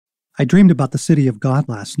I dreamed about the city of God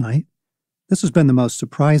last night. This has been the most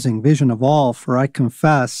surprising vision of all, for I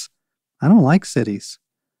confess, I don't like cities.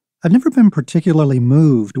 I've never been particularly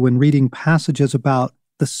moved when reading passages about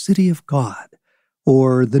the city of God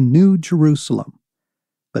or the New Jerusalem.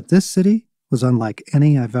 But this city was unlike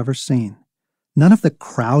any I've ever seen. None of the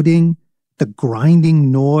crowding, the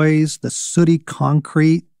grinding noise, the sooty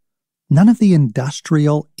concrete, none of the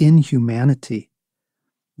industrial inhumanity.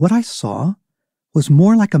 What I saw was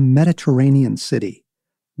more like a Mediterranean city.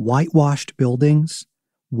 Whitewashed buildings,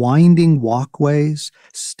 winding walkways,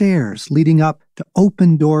 stairs leading up to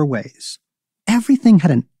open doorways. Everything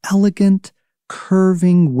had an elegant,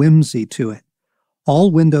 curving whimsy to it.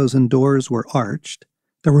 All windows and doors were arched.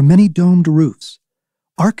 There were many domed roofs.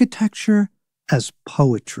 Architecture as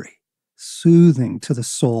poetry, soothing to the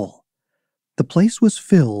soul. The place was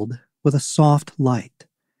filled with a soft light.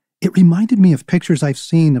 It reminded me of pictures I've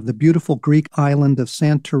seen of the beautiful Greek island of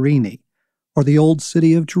Santorini or the old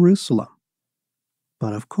city of Jerusalem.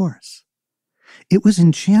 But of course, it was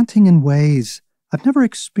enchanting in ways I've never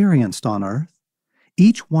experienced on earth.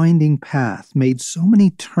 Each winding path made so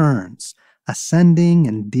many turns, ascending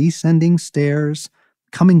and descending stairs,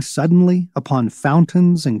 coming suddenly upon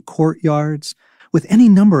fountains and courtyards, with any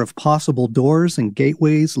number of possible doors and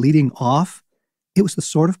gateways leading off. It was the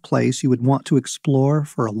sort of place you would want to explore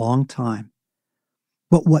for a long time.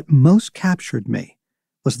 But what most captured me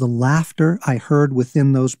was the laughter I heard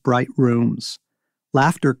within those bright rooms.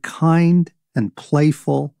 Laughter kind and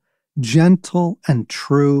playful, gentle and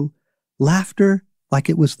true. Laughter like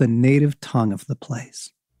it was the native tongue of the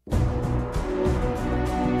place.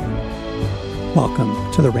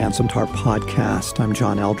 Welcome to the Ransomed Heart Podcast. I'm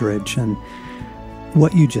John Eldridge, and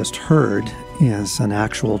what you just heard is an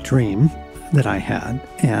actual dream that I had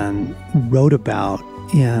and wrote about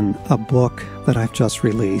in a book that I've just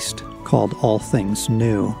released called All Things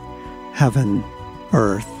New, Heaven,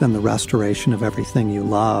 Earth, and the Restoration of Everything You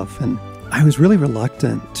Love. And I was really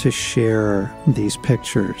reluctant to share these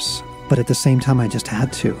pictures, but at the same time I just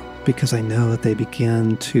had to, because I know that they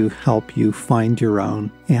begin to help you find your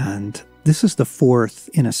own. And this is the fourth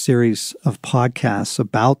in a series of podcasts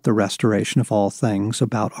about the restoration of all things,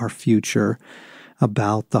 about our future,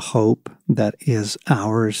 about the hope that is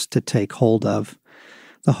ours to take hold of,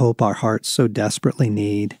 the hope our hearts so desperately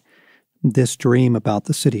need. This dream about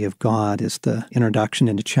the city of God is the introduction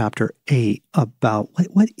into chapter 8 about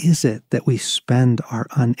what is it that we spend our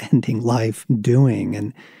unending life doing,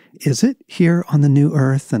 and is it here on the new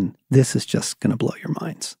earth? And this is just going to blow your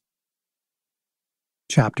minds.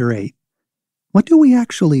 Chapter 8. What do we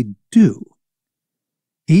actually do?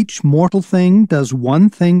 Each mortal thing does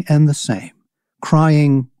one thing and the same,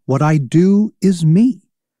 crying, "What I do is me.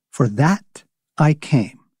 For that I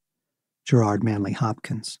came." Gerard Manley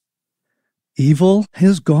Hopkins. Evil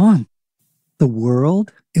is gone. The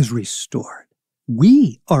world is restored.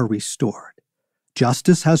 We are restored.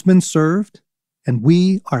 Justice has been served, and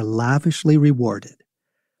we are lavishly rewarded.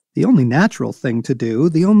 The only natural thing to do,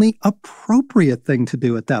 the only appropriate thing to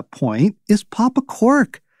do at that point is pop a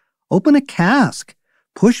cork, open a cask,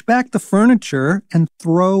 push back the furniture, and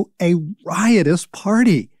throw a riotous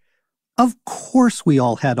party. Of course we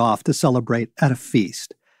all head off to celebrate at a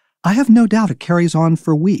feast. I have no doubt it carries on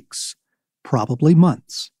for weeks, probably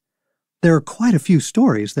months. There are quite a few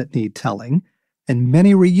stories that need telling, and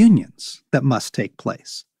many reunions that must take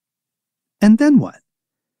place. And then what?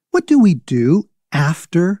 What do we do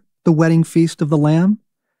after the wedding feast of the Lamb?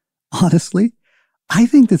 Honestly, I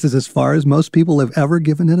think this is as far as most people have ever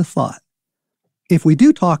given it a thought. If we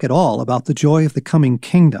do talk at all about the joy of the coming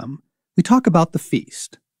kingdom, we talk about the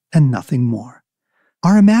feast and nothing more.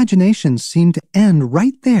 Our imaginations seem to end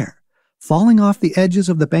right there, falling off the edges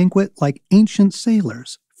of the banquet like ancient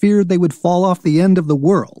sailors feared they would fall off the end of the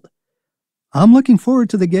world. I'm looking forward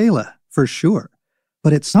to the gala, for sure,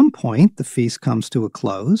 but at some point the feast comes to a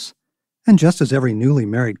close, and just as every newly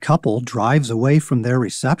married couple drives away from their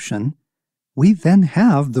reception, we then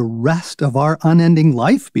have the rest of our unending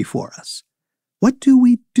life before us. What do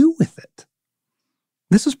we do with it?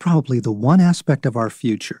 This is probably the one aspect of our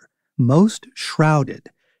future most shrouded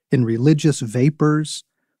in religious vapors,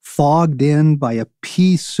 fogged in by a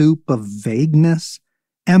pea soup of vagueness,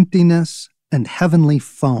 emptiness, and heavenly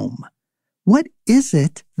foam. What is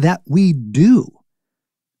it that we do?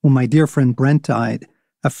 When my dear friend Brent died,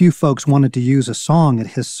 a few folks wanted to use a song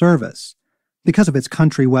at his service. Because of its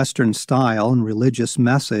country western style and religious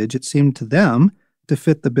message, it seemed to them to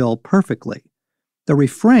fit the bill perfectly. The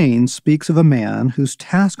refrain speaks of a man whose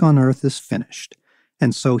task on earth is finished,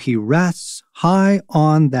 and so he rests high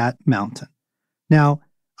on that mountain. Now,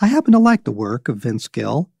 I happen to like the work of Vince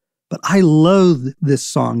Gill, But I loathed this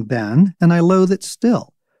song then, and I loathe it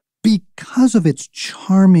still, because of its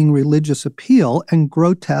charming religious appeal and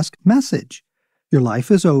grotesque message. Your life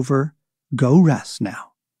is over. Go rest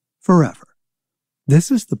now. Forever.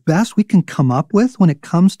 This is the best we can come up with when it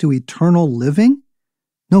comes to eternal living?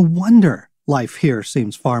 No wonder life here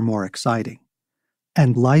seems far more exciting.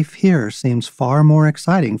 And life here seems far more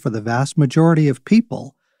exciting for the vast majority of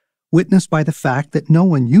people, witnessed by the fact that no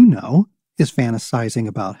one you know is fantasizing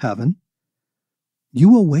about heaven.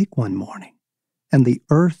 You awake one morning, and the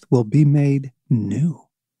earth will be made new.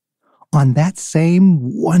 On that same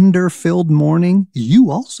wonder-filled morning, you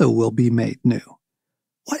also will be made new.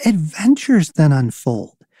 What adventures then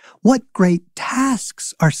unfold? What great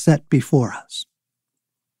tasks are set before us?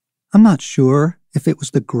 I'm not sure if it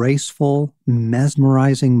was the graceful,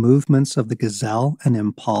 mesmerizing movements of the gazelle and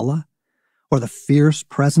impala, or the fierce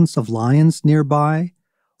presence of lions nearby,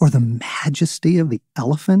 or the majesty of the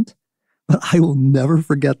elephant, but I will never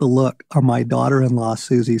forget the look on my daughter-in-law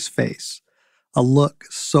Susie's face, a look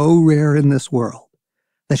so rare in this world,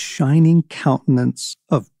 the shining countenance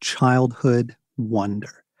of childhood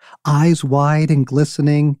wonder, eyes wide and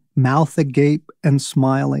glistening, mouth agape and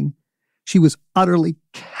smiling. She was utterly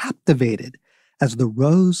captivated as the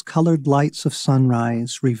rose-colored lights of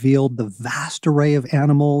sunrise revealed the vast array of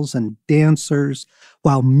animals and dancers,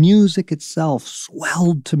 while music itself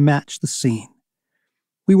swelled to match the scene.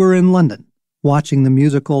 We were in London, watching the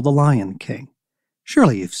musical The Lion King.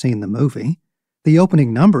 Surely you've seen the movie. The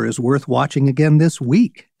opening number is worth watching again this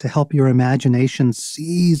week to help your imagination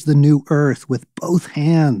seize the new earth with both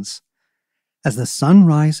hands. As the sun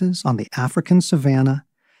rises on the African savanna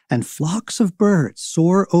and flocks of birds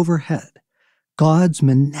soar overhead, God's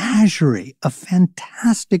menagerie of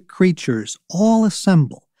fantastic creatures all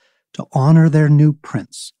assemble to honor their new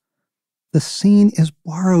prince. The scene is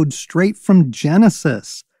borrowed straight from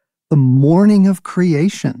Genesis, the morning of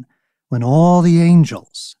creation, when all the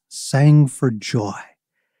angels sang for joy.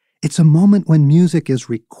 It's a moment when music is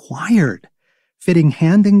required, fitting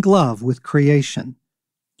hand in glove with creation.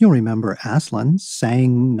 You'll remember Aslan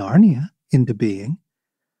sang Narnia into being.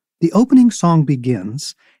 The opening song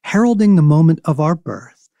begins heralding the moment of our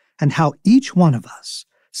birth and how each one of us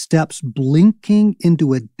steps blinking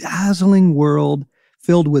into a dazzling world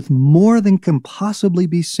filled with more than can possibly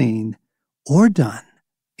be seen or done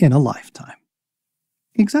in a lifetime.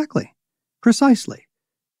 Exactly. Precisely.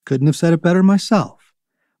 Couldn't have said it better myself.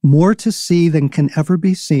 More to see than can ever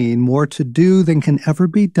be seen, more to do than can ever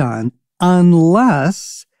be done,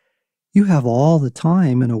 unless you have all the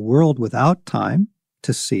time in a world without time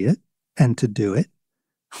to see it and to do it.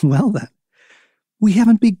 Well then, we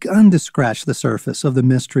haven't begun to scratch the surface of the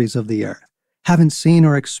mysteries of the earth, haven't seen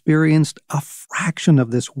or experienced a fraction of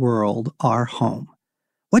this world, our home.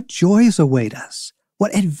 What joys await us?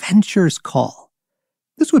 What adventures call?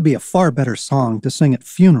 This would be a far better song to sing at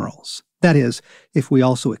funerals. That is, if we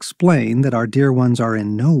also explain that our dear ones are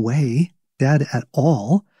in no way dead at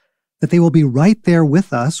all, that they will be right there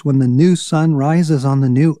with us when the new sun rises on the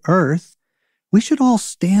new earth. We should all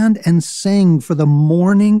stand and sing for the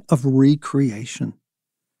morning of recreation.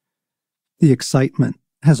 The excitement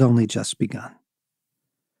has only just begun.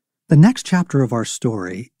 The next chapter of our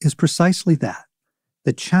story is precisely that,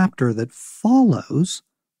 the chapter that follows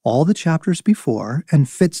all the chapters before and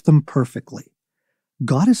fits them perfectly.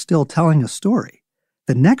 God is still telling a story.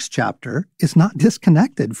 The next chapter is not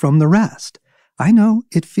disconnected from the rest. I know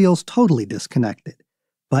it feels totally disconnected,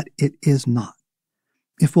 but it is not.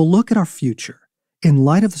 If we'll look at our future, in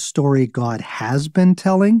light of the story God has been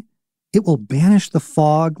telling, it will banish the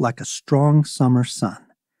fog like a strong summer sun.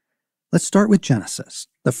 Let's start with Genesis,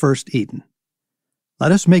 the first Eden.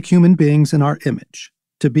 Let us make human beings in our image,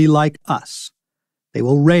 to be like us. They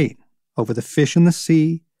will reign over the fish in the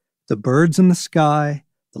sea, the birds in the sky,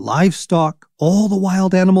 the livestock, all the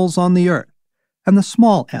wild animals on the earth, and the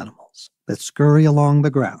small animals that scurry along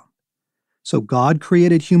the ground. So God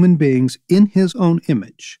created human beings in his own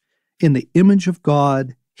image. In the image of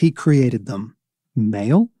God, he created them.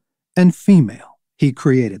 Male and female, he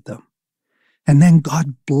created them. And then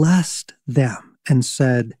God blessed them and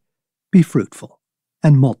said, "Be fruitful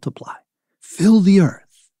and multiply. Fill the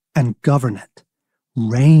earth and govern it.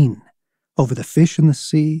 Reign over the fish in the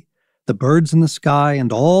sea, the birds in the sky,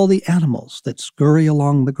 and all the animals that scurry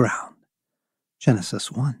along the ground."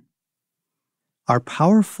 Genesis 1. Our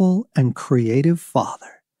powerful and creative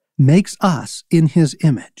Father makes us in his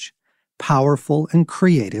image, powerful and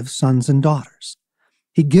creative sons and daughters.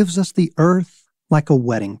 He gives us the earth like a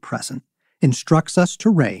wedding present, instructs us to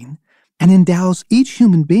reign, and endows each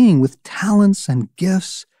human being with talents and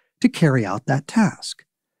gifts to carry out that task.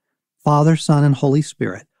 Father, Son, and Holy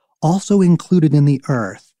Spirit also included in the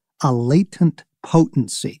earth a latent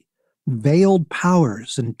potency, veiled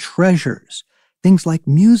powers and treasures, things like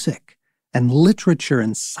music and literature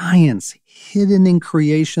and science hidden in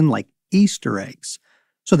creation like Easter eggs,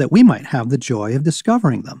 so that we might have the joy of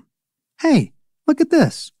discovering them. Hey, look at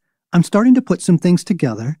this. I'm starting to put some things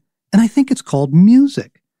together, and I think it's called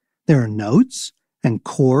music. There are notes and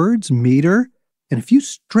chords, meter, and if you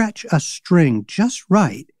stretch a string just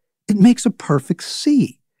right, it makes a perfect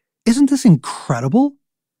C. Isn't this incredible?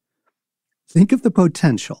 Think of the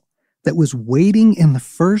potential that was waiting in the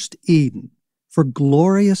first Eden for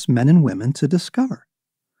glorious men and women to discover.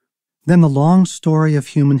 Then the long story of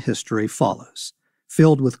human history follows,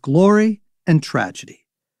 filled with glory and tragedy.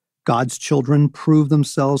 God's children prove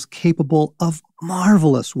themselves capable of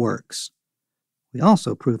marvelous works. We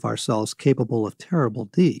also prove ourselves capable of terrible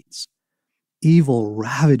deeds. Evil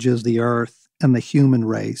ravages the earth and the human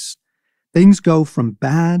race. Things go from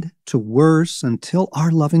bad to worse until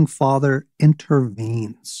our loving Father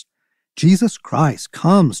intervenes. Jesus Christ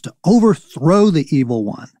comes to overthrow the evil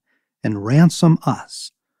one and ransom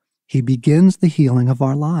us. He begins the healing of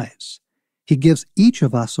our lives. He gives each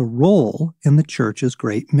of us a role in the church's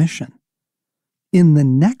great mission. In the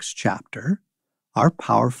next chapter, our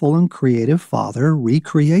powerful and creative Father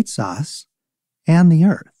recreates us and the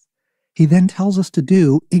earth. He then tells us to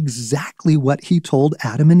do exactly what he told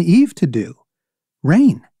Adam and Eve to do: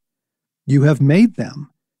 reign. You have made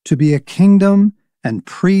them to be a kingdom and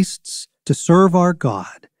priests to serve our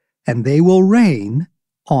God, and they will reign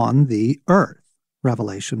on the earth.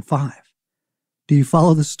 Revelation 5. Do you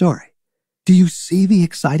follow the story? Do you see the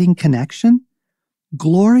exciting connection?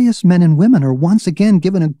 Glorious men and women are once again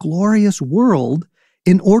given a glorious world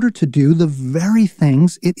in order to do the very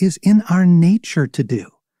things it is in our nature to do.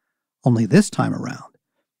 Only this time around,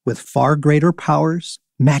 with far greater powers,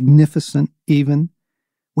 magnificent even,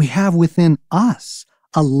 we have within us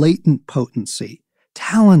a latent potency,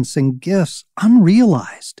 talents and gifts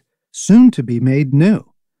unrealized, soon to be made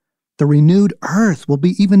new. The renewed earth will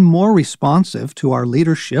be even more responsive to our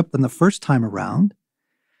leadership than the first time around.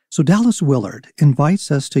 So Dallas Willard invites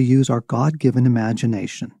us to use our God-given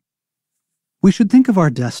imagination. We should think of our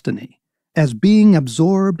destiny as being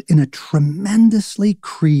absorbed in a tremendously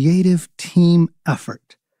creative team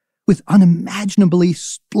effort with unimaginably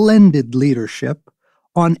splendid leadership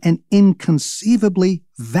on an inconceivably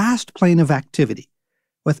vast plane of activity,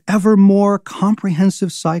 with ever more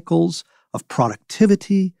comprehensive cycles of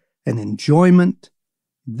productivity and enjoyment.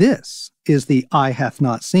 This is the eye hath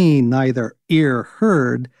not seen, neither ear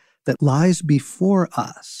heard, that lies before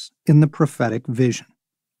us in the prophetic vision.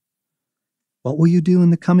 What will you do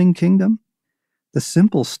in the coming kingdom? The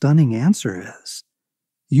simple, stunning answer is,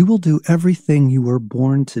 you will do everything you were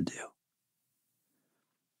born to do.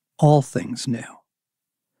 All things new.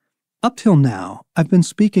 Up till now, I've been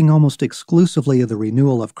speaking almost exclusively of the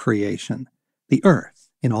renewal of creation, the earth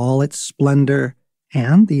in all its splendor,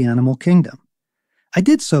 and the animal kingdom. I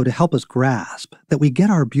did so to help us grasp that we get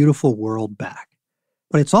our beautiful world back.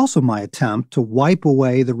 But it's also my attempt to wipe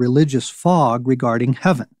away the religious fog regarding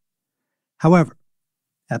heaven. However,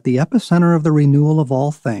 at the epicenter of the renewal of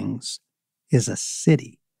all things is a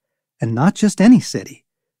city. And not just any city.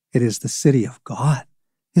 It is the city of God,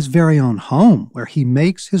 his very own home, where he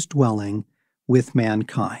makes his dwelling with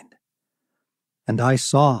mankind. And I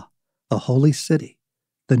saw the holy city,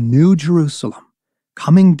 the new Jerusalem,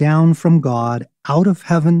 coming down from God out of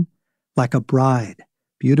heaven like a bride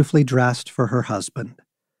beautifully dressed for her husband.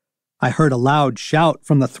 I heard a loud shout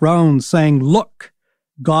from the throne saying, "Look,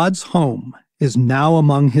 God's home is now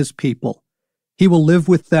among his people. He will live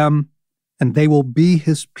with them, and they will be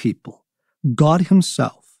his people. God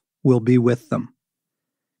himself will be with them.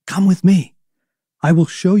 Come with me. I will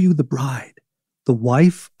show you the bride, the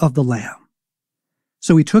wife of the Lamb."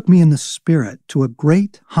 So he took me in the Spirit to a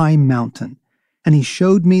great high mountain, and he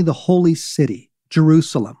showed me the holy city,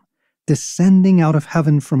 Jerusalem, descending out of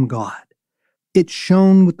heaven from God. It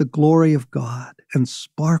shone with the glory of God and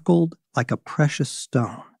sparkled like a precious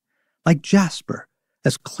stone, like jasper,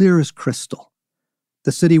 as clear as crystal.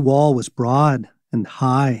 The city wall was broad and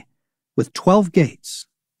high, with 12 gates,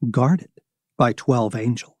 guarded by 12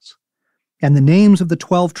 angels. And the names of the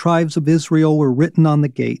 12 tribes of Israel were written on the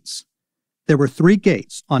gates. There were 3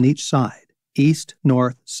 gates on each side, east,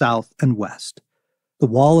 north, south, and west. The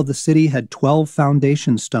wall of the city had 12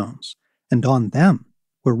 foundation stones, and on them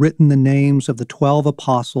were written the names of the 12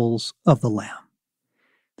 apostles of the Lamb.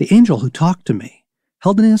 The angel who talked to me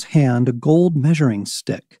held in his hand a gold measuring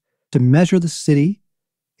stick to measure the city,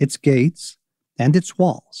 its gates, and its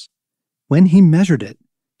walls. When he measured it,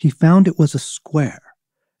 he found it was a square,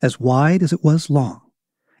 as wide as it was long.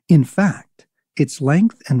 In fact, its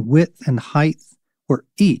length and width and height were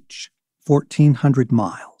each 1,400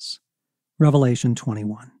 miles. Revelation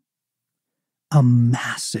 21. A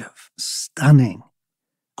massive, stunning,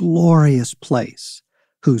 glorious place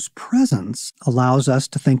whose presence allows us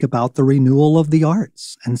to think about the renewal of the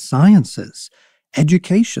arts and sciences,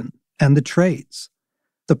 education, and the trades.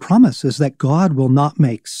 The promise is that God will not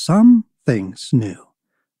make some things new,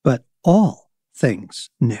 but all things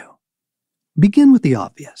new. Begin with the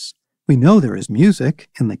obvious. We know there is music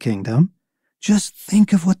in the kingdom. Just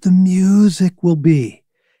think of what the music will be,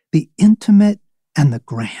 the intimate and the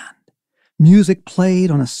grand. Music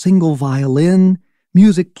played on a single violin,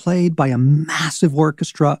 music played by a massive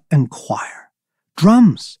orchestra and choir,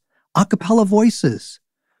 drums, a cappella voices.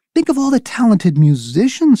 Think of all the talented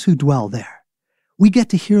musicians who dwell there. We get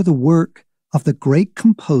to hear the work of the great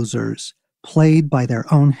composers played by their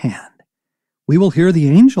own hand. We will hear the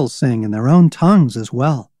angels sing in their own tongues as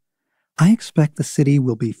well. I expect the city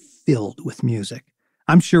will be filled with music.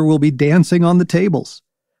 I'm sure we'll be dancing on the tables.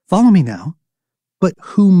 Follow me now. But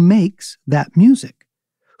who makes that music?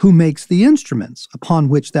 Who makes the instruments upon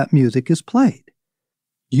which that music is played?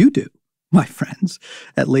 You do, my friends.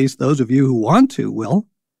 At least those of you who want to will.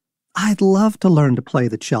 I'd love to learn to play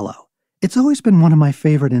the cello. It's always been one of my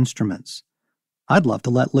favorite instruments. I'd love to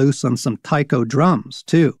let loose on some taiko drums,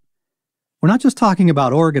 too. We're not just talking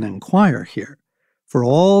about organ and choir here, for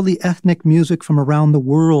all the ethnic music from around the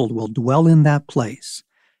world will dwell in that place,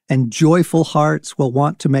 and joyful hearts will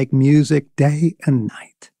want to make music day and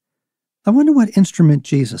night. I wonder what instrument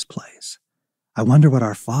Jesus plays. I wonder what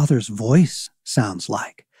our Father's voice sounds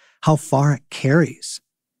like, how far it carries.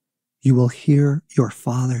 You will hear your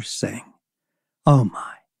Father sing. Oh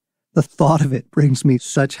my, the thought of it brings me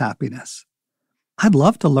such happiness. I'd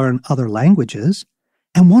love to learn other languages,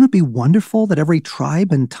 and won't it be wonderful that every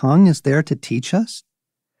tribe and tongue is there to teach us?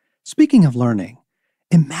 Speaking of learning,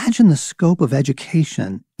 imagine the scope of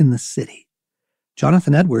education in the city.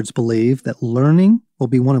 Jonathan Edwards believed that learning will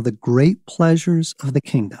be one of the great pleasures of the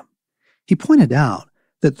kingdom. He pointed out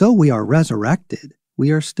that though we are resurrected,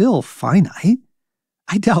 we are still finite.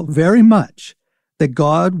 I doubt very much that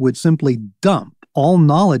God would simply dump all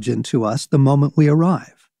knowledge into us the moment we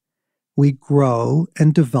arrive. We grow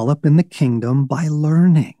and develop in the kingdom by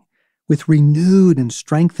learning, with renewed and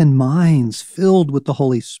strengthened minds filled with the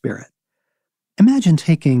Holy Spirit. Imagine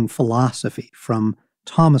taking philosophy from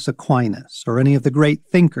Thomas Aquinas or any of the great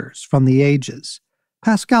thinkers from the ages,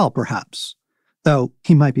 Pascal perhaps, though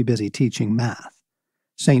he might be busy teaching math.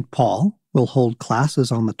 St. Paul will hold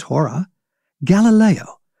classes on the Torah.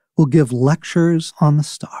 Galileo will give lectures on the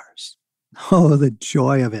stars. Oh, the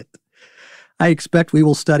joy of it. I expect we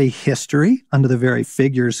will study history under the very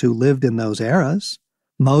figures who lived in those eras.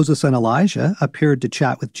 Moses and Elijah appeared to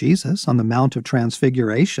chat with Jesus on the Mount of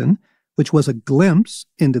Transfiguration, which was a glimpse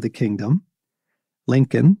into the kingdom.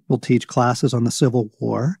 Lincoln will teach classes on the Civil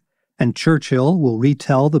War, and Churchill will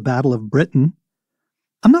retell the Battle of Britain.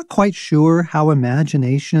 I'm not quite sure how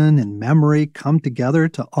imagination and memory come together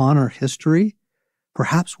to honor history.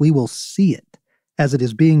 Perhaps we will see it as it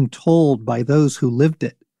is being told by those who lived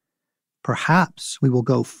it. Perhaps we will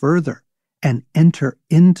go further and enter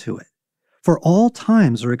into it, for all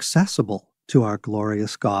times are accessible to our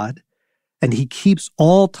glorious God, and he keeps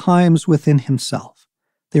all times within himself.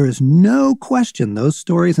 There is no question those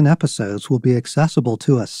stories and episodes will be accessible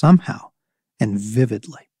to us somehow and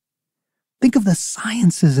vividly. Think of the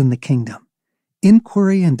sciences in the kingdom.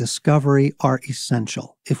 Inquiry and discovery are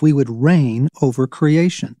essential if we would reign over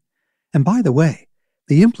creation. And by the way,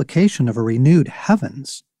 the implication of a renewed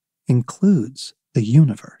heavens includes the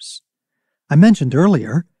universe. I mentioned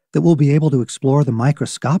earlier that we'll be able to explore the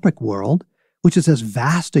microscopic world, which is as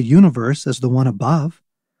vast a universe as the one above.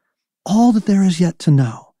 All that there is yet to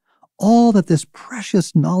know, all that this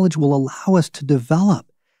precious knowledge will allow us to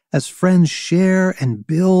develop as friends share and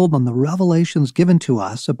build on the revelations given to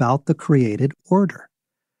us about the created order.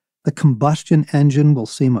 The combustion engine will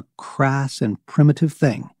seem a crass and primitive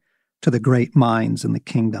thing to the great minds in the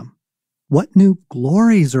kingdom. What new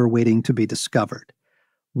glories are waiting to be discovered?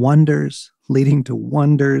 Wonders leading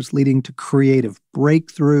to creative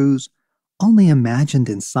breakthroughs, only imagined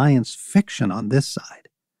in science fiction on this side.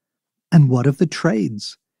 And what of the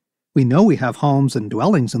trades? We know we have homes and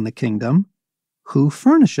dwellings in the kingdom. Who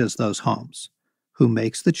furnishes those homes? Who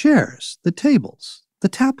makes the chairs, the tables, the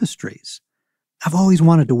tapestries? I've always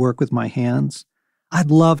wanted to work with my hands. I'd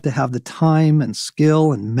love to have the time and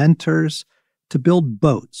skill and mentors to build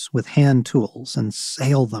boats with hand tools and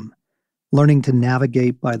sail them, learning to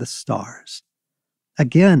navigate by the stars.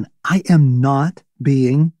 Again, I am not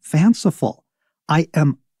being fanciful. I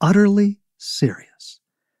am utterly serious.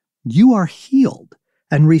 You are healed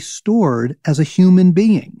and restored as a human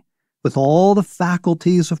being, with all the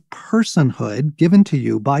faculties of personhood given to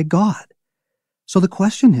you by God. So the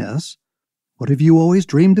question is, what have you always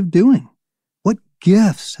dreamed of doing? What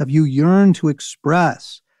gifts have you yearned to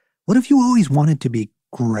express? What have you always wanted to be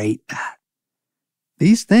great at?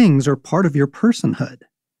 These things are part of your personhood.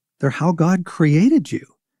 They're how God created you,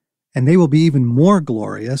 and they will be even more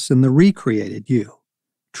glorious in the recreated you.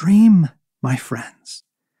 Dream, my friends.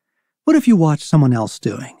 What if you watch someone else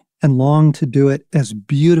doing and long to do it as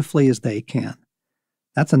beautifully as they can?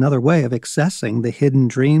 That's another way of accessing the hidden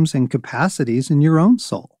dreams and capacities in your own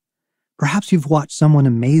soul. Perhaps you've watched someone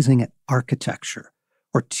amazing at architecture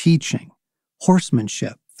or teaching,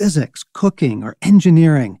 horsemanship, physics, cooking, or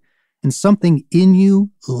engineering, and something in you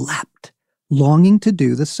leapt, longing to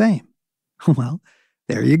do the same. Well,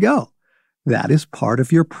 there you go. That is part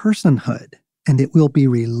of your personhood, and it will be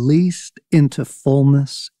released into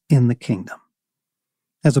fullness in the kingdom.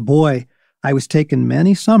 As a boy, I was taken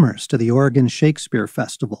many summers to the Oregon Shakespeare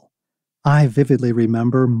Festival. I vividly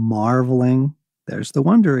remember marveling, there's the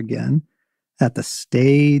wonder again, at the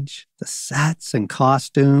stage, the sets and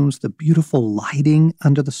costumes, the beautiful lighting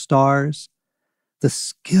under the stars, the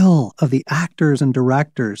skill of the actors and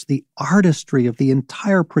directors, the artistry of the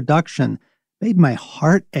entire production made my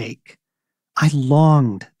heart ache. I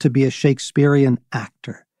longed to be a Shakespearean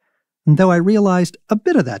actor. And though I realized a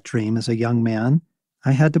bit of that dream as a young man,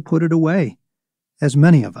 I had to put it away, as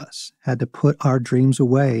many of us had to put our dreams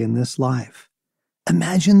away in this life.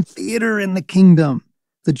 Imagine theater in the kingdom.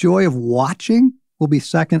 The joy of watching will be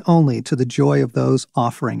second only to the joy of those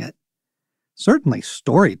offering it. Certainly,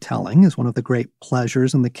 storytelling is one of the great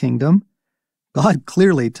pleasures in the kingdom. God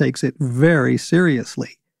clearly takes it very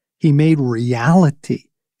seriously. He made reality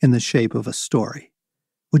in the shape of a story.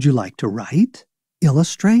 Would you like to write,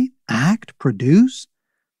 illustrate, act, produce?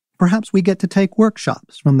 Perhaps we get to take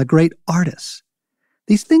workshops from the great artists.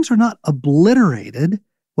 These things are not obliterated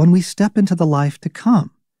when we step into the life to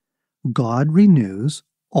come. God renews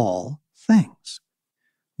all things.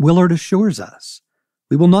 Willard assures us,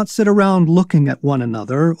 we will not sit around looking at one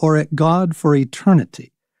another or at God for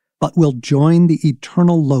eternity, but will join the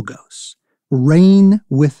eternal Logos, reign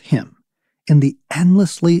with Him in the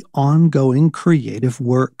endlessly ongoing creative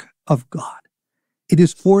work of God. It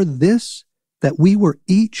is for this that we were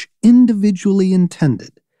each individually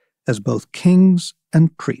intended as both kings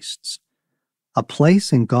and priests. A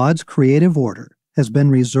place in God's creative order has been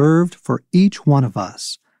reserved for each one of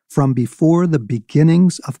us from before the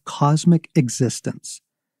beginnings of cosmic existence.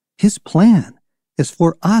 His plan is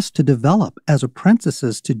for us to develop as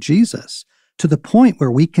apprentices to Jesus to the point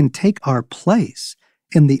where we can take our place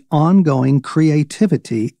in the ongoing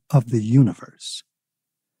creativity of the universe.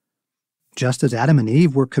 Just as Adam and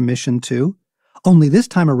Eve were commissioned to, only this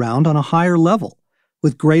time around on a higher level,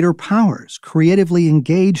 with greater powers, creatively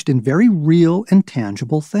engaged in very real and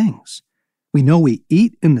tangible things. We know we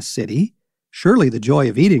eat in the city. Surely the joy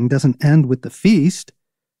of eating doesn't end with the feast.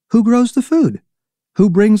 Who grows the food? Who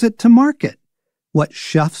brings it to market? What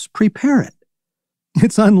chefs prepare it?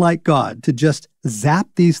 It's unlike God to just zap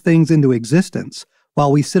these things into existence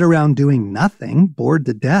while we sit around doing nothing, bored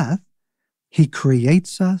to death. He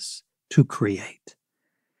creates us to create.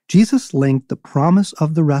 Jesus linked the promise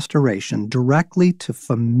of the restoration directly to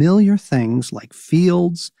familiar things like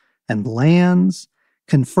fields and lands,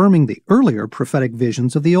 confirming the earlier prophetic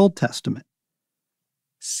visions of the Old Testament.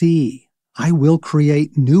 See, I will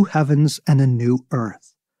create new heavens and a new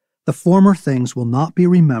earth. The former things will not be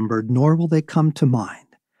remembered, nor will they come to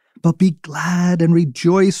mind. But be glad and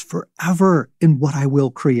rejoice forever in what I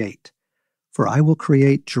will create. For I will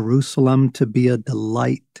create Jerusalem to be a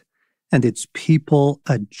delight, and its people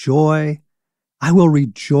a joy. I will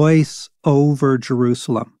rejoice over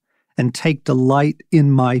Jerusalem and take delight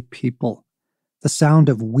in my people. The sound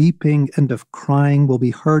of weeping and of crying will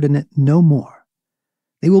be heard in it no more.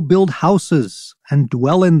 They will build houses and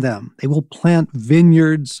dwell in them. They will plant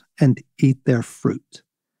vineyards and eat their fruit.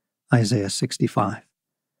 Isaiah 65.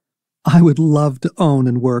 I would love to own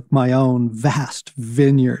and work my own vast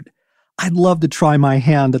vineyard. I'd love to try my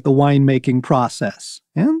hand at the winemaking process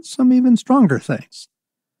and some even stronger things.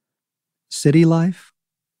 City life,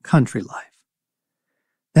 country life.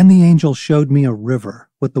 Then the angel showed me a river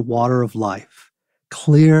with the water of life,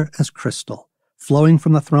 clear as crystal, flowing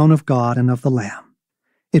from the throne of God and of the Lamb.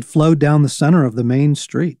 It flowed down the center of the main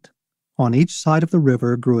street. On each side of the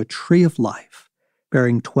river grew a tree of life,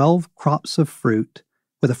 bearing 12 crops of fruit,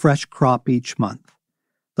 with a fresh crop each month.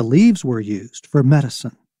 The leaves were used for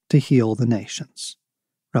medicine to heal the nations.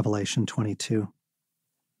 Revelation 22.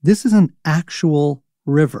 This is an actual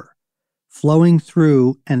river flowing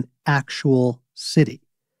through an actual city.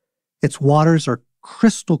 Its waters are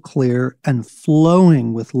crystal clear and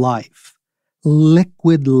flowing with life,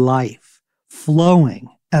 liquid life, flowing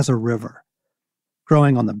as a river.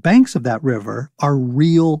 Growing on the banks of that river are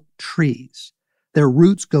real trees. Their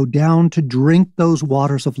roots go down to drink those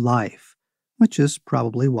waters of life, which is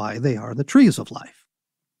probably why they are the trees of life.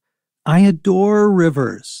 I adore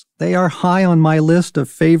rivers. They are high on my list of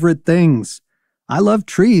favorite things. I love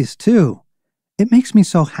trees, too. It makes me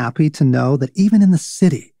so happy to know that even in the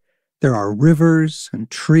city, there are rivers and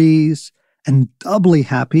trees, and doubly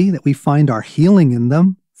happy that we find our healing in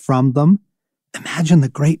them, from them. Imagine the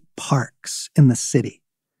great parks in the city.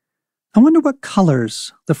 I wonder what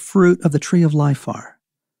colors the fruit of the tree of life are.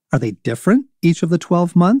 Are they different each of the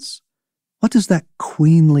 12 months? What does that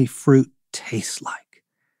queenly fruit taste like?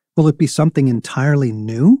 Will it be something entirely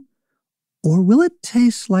new? Or will it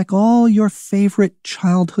taste like all your favorite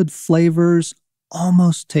childhood flavors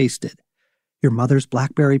almost tasted? Your mother's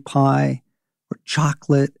blackberry pie, or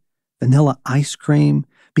chocolate, vanilla ice cream,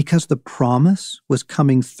 because the promise was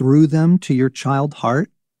coming through them to your child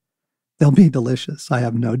heart? They'll be delicious, I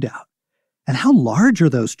have no doubt. And how large are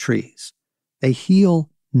those trees? They heal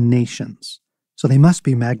nations, so they must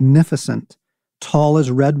be magnificent, tall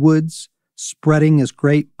as redwoods, spreading as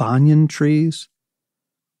great banyan trees.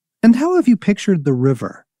 And how have you pictured the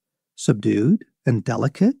river? Subdued and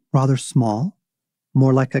delicate, rather small,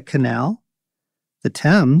 more like a canal? The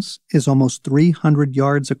Thames is almost 300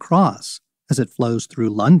 yards across. As it flows through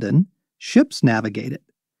London, ships navigate it.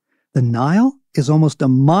 The Nile is almost a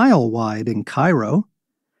mile wide in Cairo.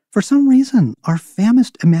 For some reason, our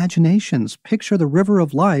famished imaginations picture the river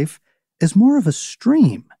of life as more of a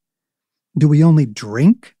stream. Do we only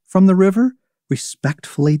drink from the river,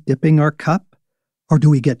 respectfully dipping our cup? Or do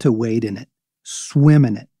we get to wade in it, swim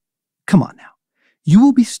in it? Come on now. You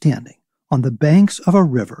will be standing on the banks of a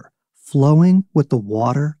river flowing with the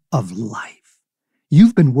water of life.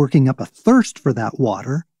 You've been working up a thirst for that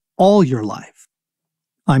water all your life.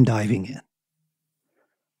 I'm diving in.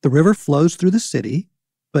 The river flows through the city,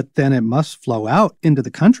 but then it must flow out into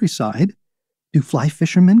the countryside. Do fly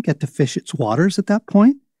fishermen get to fish its waters at that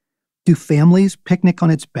point? Do families picnic on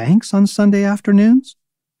its banks on Sunday afternoons?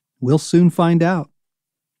 We'll soon find out.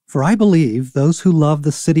 For I believe those who love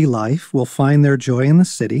the city life will find their joy in the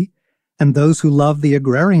city, and those who love the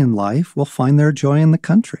agrarian life will find their joy in the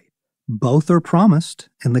country. Both are promised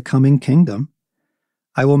in the coming kingdom.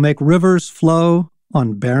 I will make rivers flow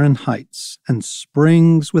on barren heights and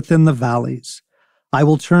springs within the valleys. I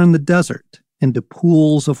will turn the desert into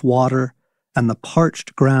pools of water and the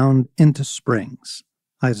parched ground into springs.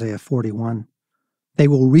 Isaiah 41. They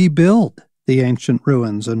will rebuild the ancient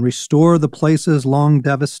ruins and restore the places long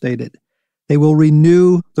devastated. They will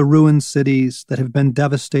renew the ruined cities that have been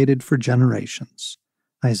devastated for generations.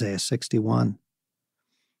 Isaiah 61.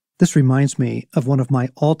 This reminds me of one of my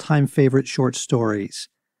all-time favorite short stories,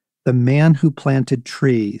 The Man Who Planted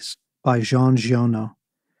Trees by Jean Giono.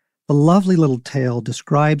 The lovely little tale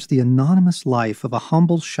describes the anonymous life of a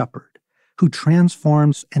humble shepherd who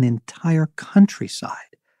transforms an entire countryside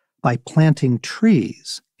by planting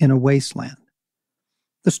trees in a wasteland.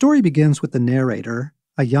 The story begins with the narrator,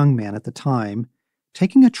 a young man at the time,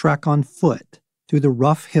 taking a trek on foot through the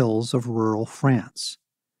rough hills of rural France.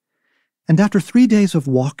 And after 3 days of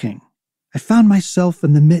walking, I found myself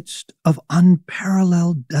in the midst of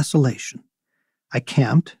unparalleled desolation. I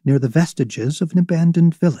camped near the vestiges of an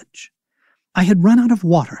abandoned village. I had run out of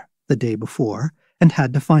water the day before and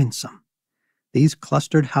had to find some. These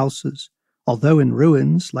clustered houses, although in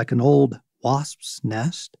ruins like an old wasp's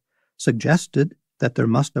nest, suggested that there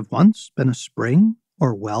must have once been a spring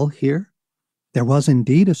or well here. There was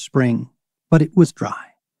indeed a spring, but it was dry.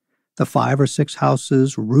 The 5 or 6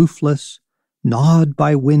 houses, roofless, gnawed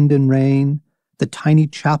by wind and rain, the tiny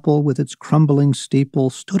chapel with its crumbling steeple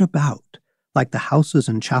stood about like the houses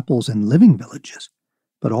and chapels in living villages,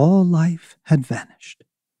 but all life had vanished.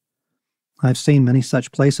 I've seen many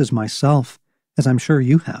such places myself, as I'm sure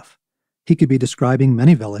you have. He could be describing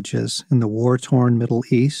many villages in the war-torn Middle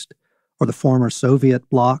East, or the former Soviet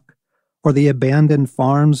bloc, or the abandoned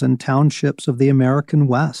farms and townships of the American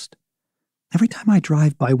West. Every time I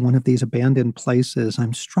drive by one of these abandoned places,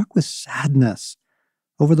 I'm struck with sadness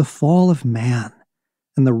over the fall of man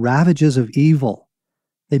and the ravages of evil.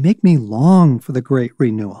 They make me long for the great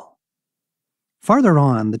renewal. Farther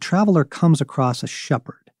on, the traveler comes across a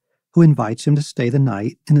shepherd who invites him to stay the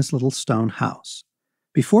night in his little stone house.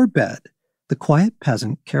 Before bed, the quiet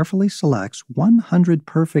peasant carefully selects 100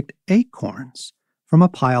 perfect acorns from a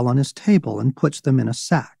pile on his table and puts them in a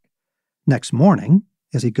sack. Next morning,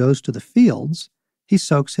 as he goes to the fields, he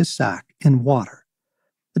soaks his sack in water.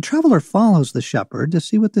 The traveler follows the shepherd to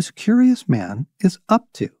see what this curious man is up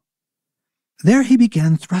to. There he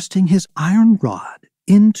began thrusting his iron rod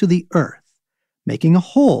into the earth, making a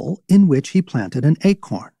hole in which he planted an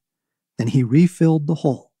acorn. Then he refilled the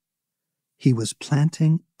hole. He was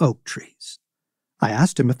planting oak trees. I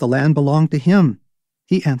asked him if the land belonged to him.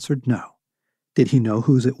 He answered no. Did he know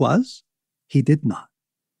whose it was? He did not.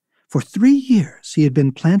 For 3 years he had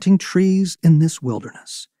been planting trees in this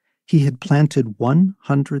wilderness. He had planted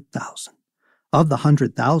 100,000. Of the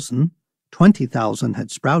 100,000, 20,000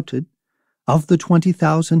 had sprouted. Of the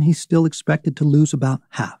 20,000, he still expected to lose about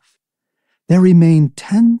half. There remained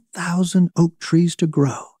 10,000 oak trees to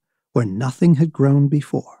grow where nothing had grown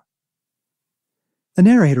before. The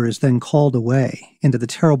narrator is then called away into the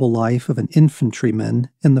terrible life of an infantryman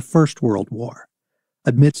in the First World War.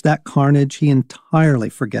 Amidst that carnage, he entirely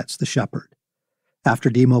forgets the shepherd. After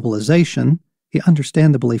demobilization, he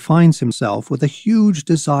understandably finds himself with a huge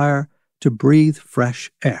desire to breathe fresh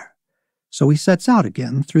air. So he sets out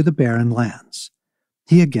again through the barren lands.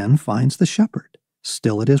 He again finds the shepherd,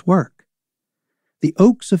 still at his work. The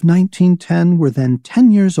oaks of 1910 were then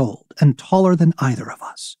 10 years old and taller than either of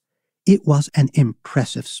us. It was an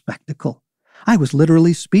impressive spectacle. I was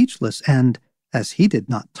literally speechless, and, as he did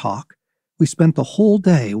not talk, we spent the whole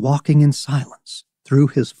day walking in silence through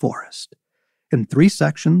his forest. In 3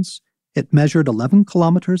 sections, it measured 11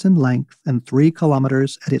 kilometers in length and 3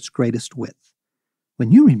 kilometers at its greatest width.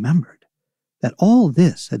 When you remembered that all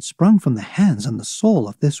this had sprung from the hands and the soul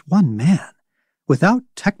of this one man, without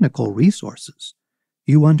technical resources,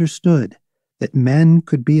 you understood that men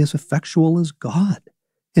could be as effectual as God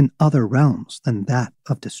in other realms than that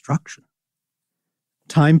of destruction.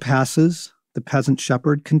 Time passes. The peasant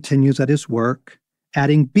shepherd continues at his work,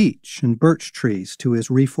 adding beech and birch trees to his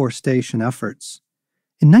reforestation efforts.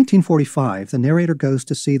 In 1945, the narrator goes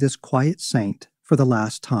to see this quiet saint for the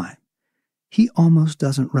last time. He almost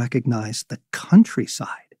doesn't recognize the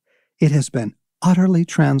countryside. It has been utterly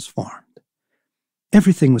transformed.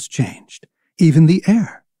 Everything was changed, even the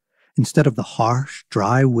air. Instead of the harsh,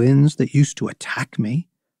 dry winds that used to attack me,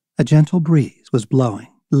 a gentle breeze was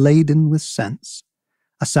blowing, laden with scents.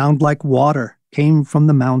 A sound like water came from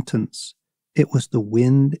the mountains. It was the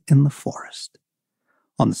wind in the forest.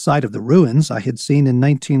 On the site of the ruins I had seen in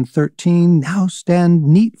 1913 now stand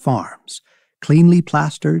neat farms, cleanly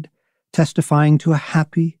plastered, testifying to a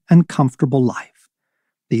happy and comfortable life.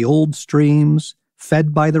 The old streams,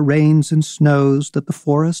 fed by the rains and snows that the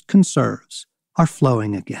forest conserves, are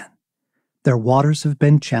flowing again. Their waters have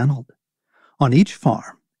been channeled. On each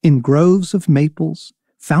farm, in groves of maples,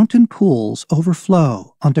 fountain pools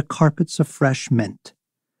overflow onto carpets of fresh mint.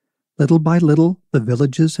 Little by little, the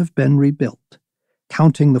villages have been rebuilt.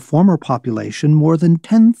 Counting the former population, more than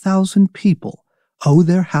 10,000 people owe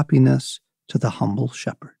their happiness to the humble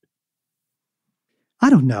shepherd. I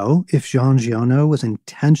don't know if Jean Giono was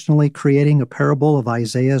intentionally creating a parable of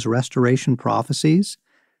Isaiah's restoration prophecies,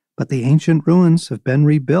 but the ancient ruins have been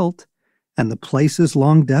rebuilt, and the places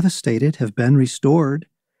long devastated have been restored.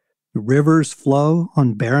 Rivers flow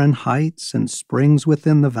on barren heights and springs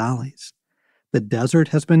within the valleys. The desert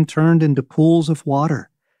has been turned into pools of water,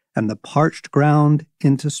 and the parched ground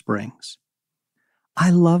into springs. I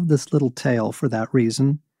love this little tale for that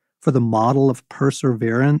reason, for the model of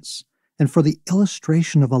perseverance, and for the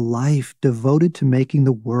illustration of a life devoted to making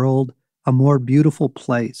the world a more beautiful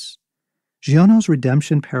place. Giono's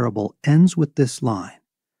redemption parable ends with this line: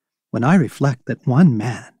 when I reflect that one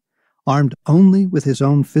man, armed only with his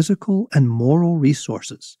own physical and moral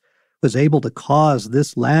resources, was able to cause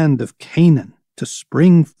this land of Canaan to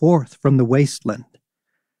spring forth from the wasteland,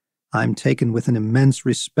 I'm taken with an immense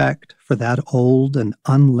respect for that old and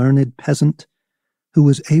unlearned peasant who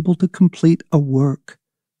was able to complete a work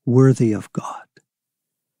worthy of God.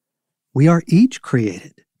 We are each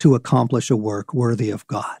created to accomplish a work worthy of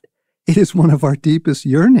God. It is one of our deepest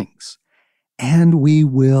yearnings. And we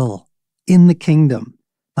will, in the kingdom,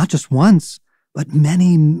 not just once, but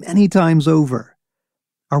many, many times over.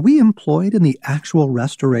 Are we employed in the actual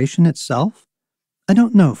restoration itself? I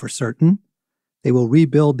don't know for certain. They will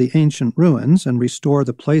rebuild the ancient ruins and restore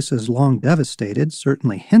the places long devastated,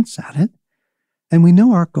 certainly hints at it. And we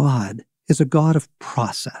know our God is a God of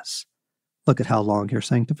process. Look at how long your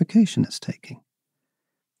sanctification is taking.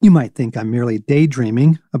 You might think I'm merely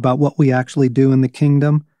daydreaming about what we actually do in the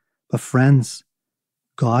kingdom, but friends,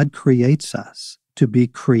 God creates us to be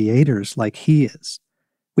creators like He is.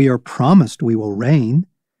 We are promised we will reign.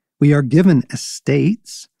 We are given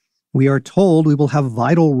estates. We are told we will have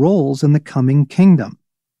vital roles in the coming kingdom.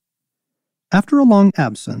 After a long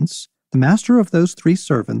absence, the master of those 3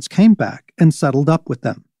 servants came back and settled up with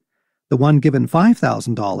them. The one given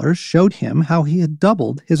 $5,000 showed him how he had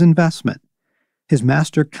doubled his investment. His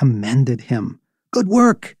master commended him. "Good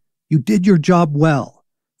work! You did your job well.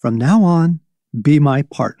 From now on, be my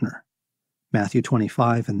partner." Matthew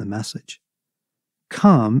 25 in the Message.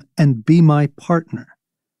 Come and be my partner.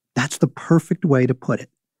 That's the perfect way to put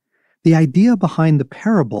it. The idea behind the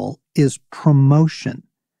parable is promotion.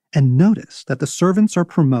 And notice that the servants are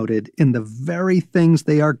promoted in the very things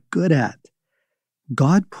they are good at.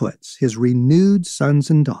 God puts his renewed sons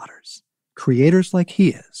and daughters, creators like he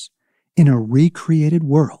is, in a recreated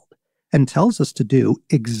world and tells us to do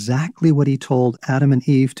exactly what he told Adam and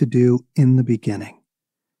Eve to do in the beginning.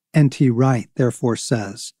 N.T. Wright therefore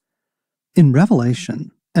says, in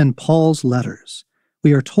Revelation and Paul's letters,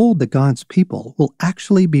 we are told that God's people will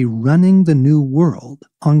actually be running the new world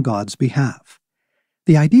on God's behalf.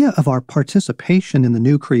 The idea of our participation in the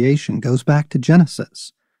new creation goes back to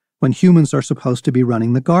Genesis, when humans are supposed to be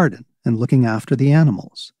running the garden and looking after the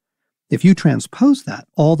animals. If you transpose that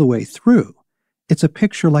all the way through, it's a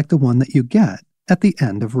picture like the one that you get at the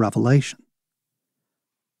end of Revelation.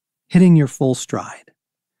 Hitting your full stride.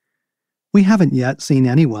 We haven't yet seen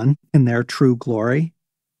anyone in their true glory,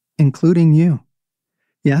 including you.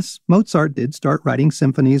 Yes, Mozart did start writing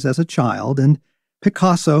symphonies as a child, and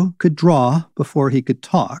Picasso could draw before he could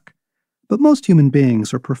talk, but most human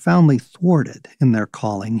beings are profoundly thwarted in their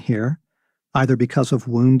calling here, either because of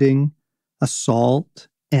wounding, assault,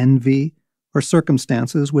 envy, or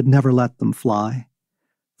circumstances would never let them fly.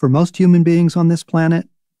 For most human beings on this planet,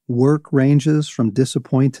 work ranges from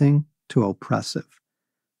disappointing to oppressive.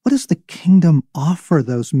 What does the kingdom offer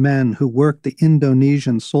those men who work the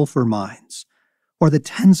Indonesian sulfur mines, or the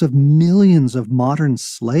tens of millions of modern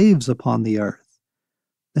slaves upon the earth?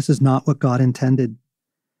 This is not what God intended.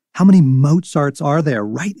 How many Mozarts are there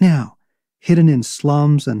right now, hidden in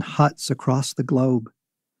slums and huts across the globe?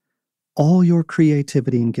 All your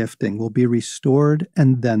creativity and gifting will be restored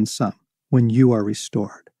and then some when you are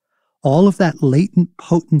restored. All of that latent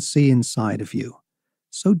potency inside of you,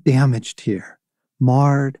 so damaged here,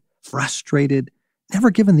 marred, frustrated,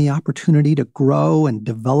 never given the opportunity to grow and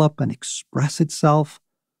develop and express itself,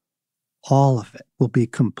 all of it will be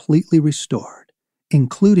completely restored,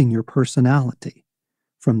 including your personality.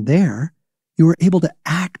 From there, you are able to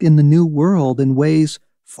act in the new world in ways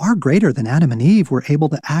far greater than Adam and Eve were able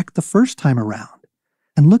to act the first time around.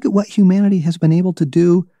 And look at what humanity has been able to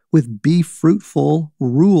do with be fruitful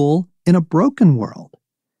rule in a broken world.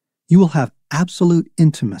 You will have absolute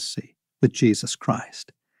intimacy with Jesus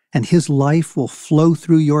Christ, and his life will flow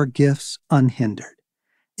through your gifts unhindered.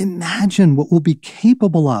 Imagine what we'll be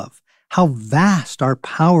capable of, how vast our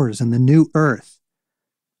powers in the new earth.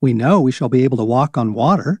 We know we shall be able to walk on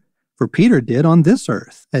water, for Peter did on this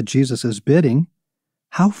earth at Jesus' bidding.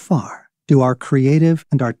 How far do our creative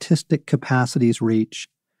and artistic capacities reach?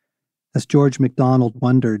 As George MacDonald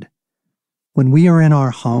wondered, when we are in our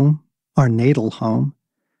home, our natal home,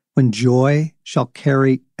 when joy shall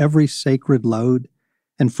carry every sacred load,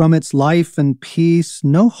 and from its life and peace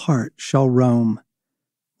no heart shall roam,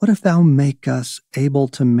 what if thou make us able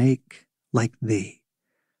to make like thee,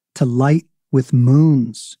 to light with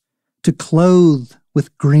moons, to clothe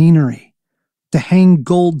with greenery, to hang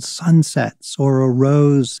gold sunsets o'er a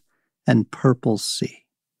rose and purple sea?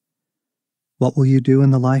 What will you do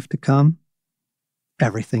in the life to come?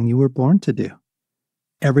 Everything you were born to do,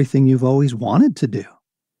 everything you've always wanted to do,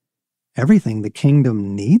 everything the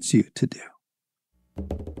kingdom needs you to do.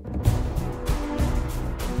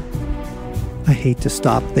 I hate to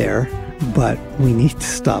stop there, but we need to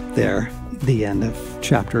stop there. The end of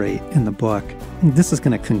chapter 8 in the book. This is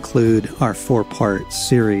going to conclude our 4-part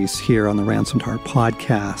series here on the Ransomed Heart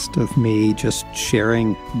podcast of me just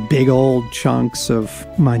sharing big old chunks of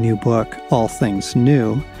my new book, All Things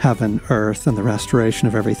New, Heaven, Earth, and the Restoration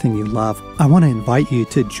of Everything You Love. I want to invite you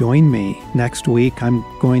to join me next week. I'm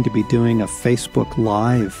going to be doing a Facebook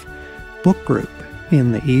Live book group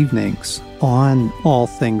in the evenings on All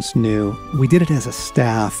Things New. We did it as a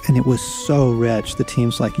staff, and it was so rich. The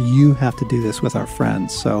team's like, you have to do this with our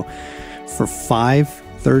friends. So for 5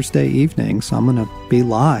 Thursday evenings, I'm going to be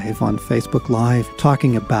live on Facebook Live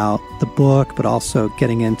talking about the book, but also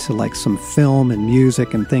getting into like some film and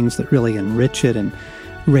music and things that really enrich it, and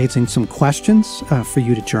raising some questions for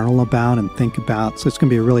you to journal about and think about. So it's going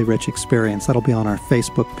to be a really rich experience. That'll be on our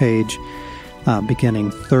Facebook page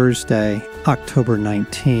beginning Thursday, October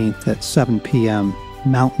 19th at 7 p.m.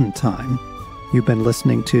 Mountain Time. You've been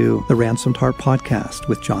listening to the Ransomed Heart podcast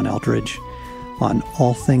with John Eldridge on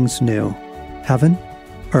All Things New, Heaven,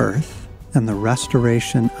 Earth, and the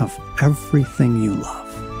Restoration of Everything You Love.